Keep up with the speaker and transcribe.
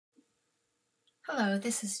Hello,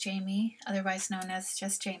 this is Jamie, otherwise known as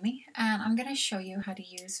just Jamie, and I'm going to show you how to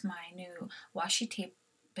use my new washi tape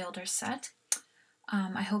builder set.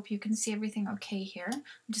 I hope you can see everything okay here. I'm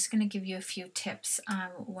just going to give you a few tips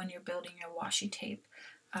when you're building your washi tape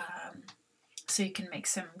so you can make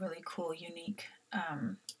some really cool, unique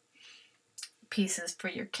pieces for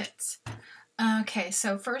your kits. Okay,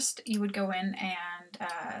 so first you would go in and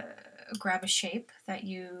grab a shape that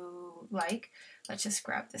you like. Let's just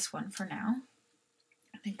grab this one for now.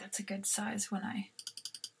 I think that's a good size when I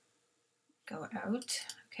go out.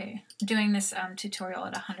 Okay, I'm doing this tutorial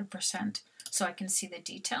at 100% so I can see the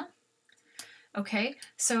detail. Okay,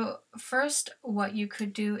 so first what you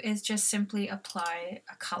could do is just simply apply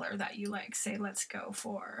a color that you like. Say, let's go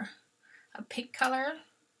for a pink color,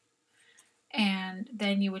 and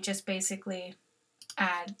then you would just basically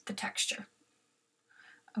add the texture.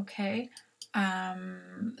 Okay,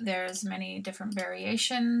 there's many different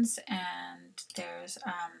variations, and there's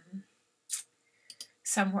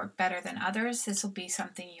some work better than others. This will be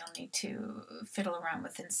something you'll need to fiddle around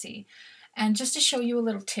with and see. And just to show you a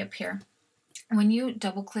little tip here, when you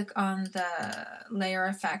double click on the layer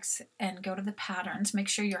effects and go to the patterns, make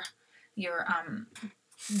sure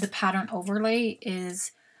the pattern overlay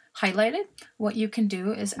is highlighted. What you can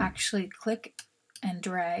do is actually click and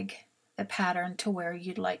drag the pattern to where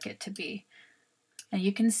you'd like it to be. And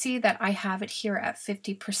you can see that I have it here at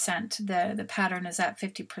 50%. The pattern is at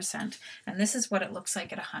 50%. And this is what it looks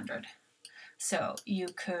like at 100. So you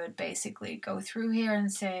could basically go through here and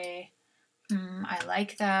say, I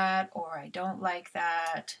like that, or I don't like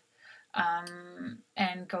that,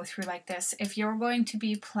 and go through like this. If you're going to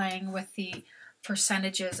be playing with the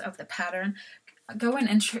percentages of the pattern, go in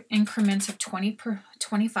increments of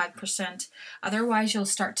 25%. Otherwise, you'll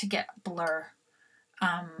start to get blur.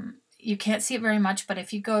 You can't see it very much, but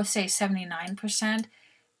if you go, say, 79%,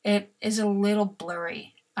 it is a little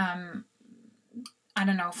blurry. I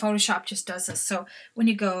don't know, Photoshop just does this. So when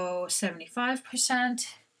you go 75%,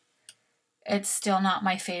 it's still not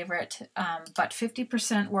my favorite, but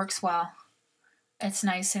 50% works well. It's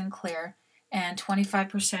nice and clear, and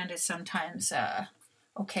 25% is sometimes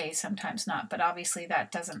okay, sometimes not, but obviously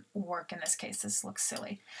that doesn't work in this case. This looks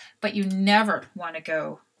silly. But you never want to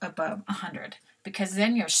go above 100, because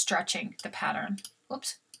then you're stretching the pattern.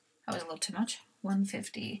 Whoops, that was a little too much.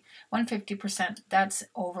 150, 150%, that's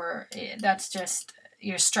over, that's just,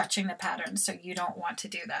 you're stretching the pattern, so you don't want to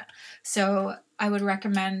do that. So I would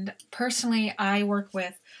recommend, personally, I work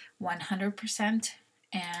with 100%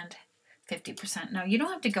 and 50%. Now, you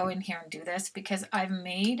don't have to go in here and do this, because I've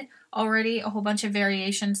made already a whole bunch of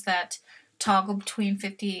variations that toggle between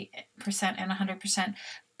 50% and 100%,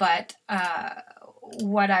 but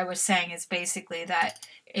what I was saying is basically that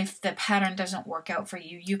if the pattern doesn't work out for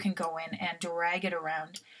you, you can go in and drag it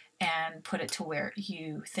around and put it to where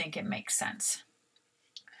you think it makes sense.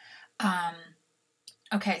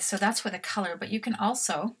 Okay, so that's with a color, but you can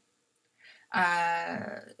also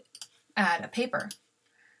add a paper,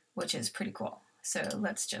 which is pretty cool. So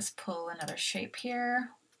let's just pull another shape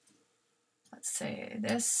here. Let's say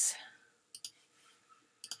this.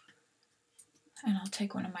 And I'll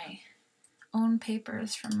take one of my own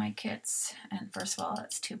papers from my kits. And first of all,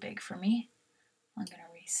 it's too big for me. I'm going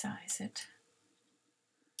to resize it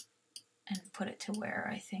and put it to where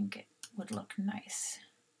I think it would look nice.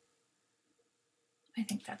 I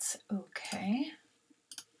think that's okay.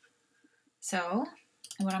 So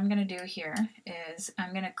what I'm going to do here is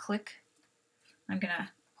I'm going to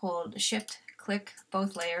hold Shift, click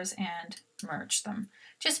both layers and merge them,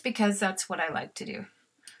 just because that's what I like to do.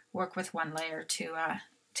 Work with one layer to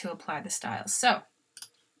apply the styles. So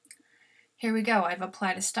here we go. I've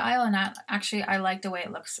applied a style, and I like the way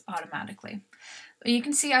it looks automatically. You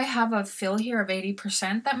can see I have a fill here of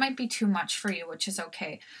 80%. That might be too much for you, which is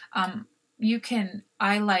okay. I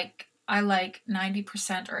like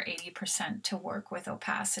 90% or 80% to work with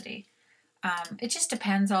opacity. It just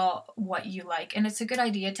depends on what you like, and it's a good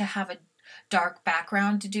idea to have a dark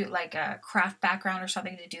background to do, like a craft background or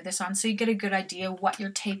something to do this on, so you get a good idea what your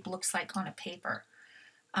tape looks like on a paper.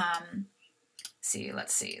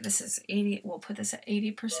 Let's see, this is 80, we'll put this at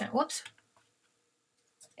 80%, whoops,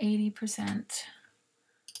 80%,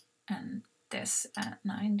 and this at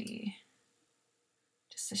 90,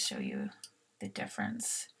 just to show you the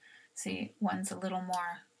difference. See, one's a little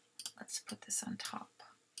more, let's put this on top.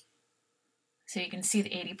 So you can see the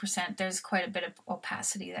 80%, there's quite a bit of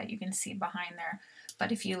opacity that you can see behind there.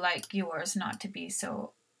 But if you like yours not to be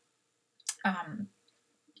so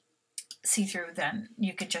see-through, then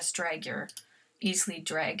you could just easily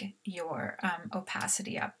drag your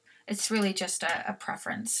opacity up. It's really just a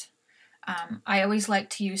preference. I always like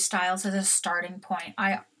to use styles as a starting point.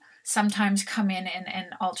 I sometimes come in and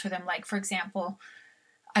alter them. Like, for example,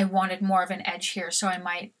 I wanted more of an edge here, so I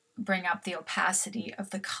might bring up the opacity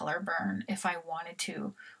of the color burn if I wanted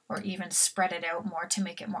to, or even spread it out more to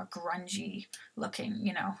make it more grungy looking.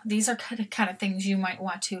 You know, these are kind of things you might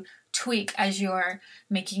want to tweak as you're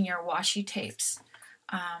making your washi tapes.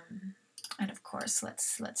 And of course,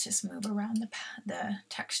 let's just move around the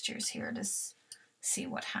textures here to see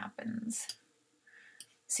what happens.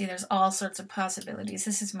 See, there's all sorts of possibilities.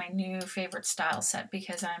 This is my new favorite style set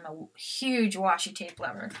because I'm a huge washi tape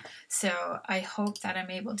lover. So I hope that I'm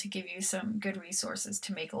able to give you some good resources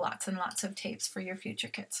to make lots and lots of tapes for your future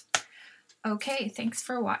kits. Okay, thanks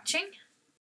for watching.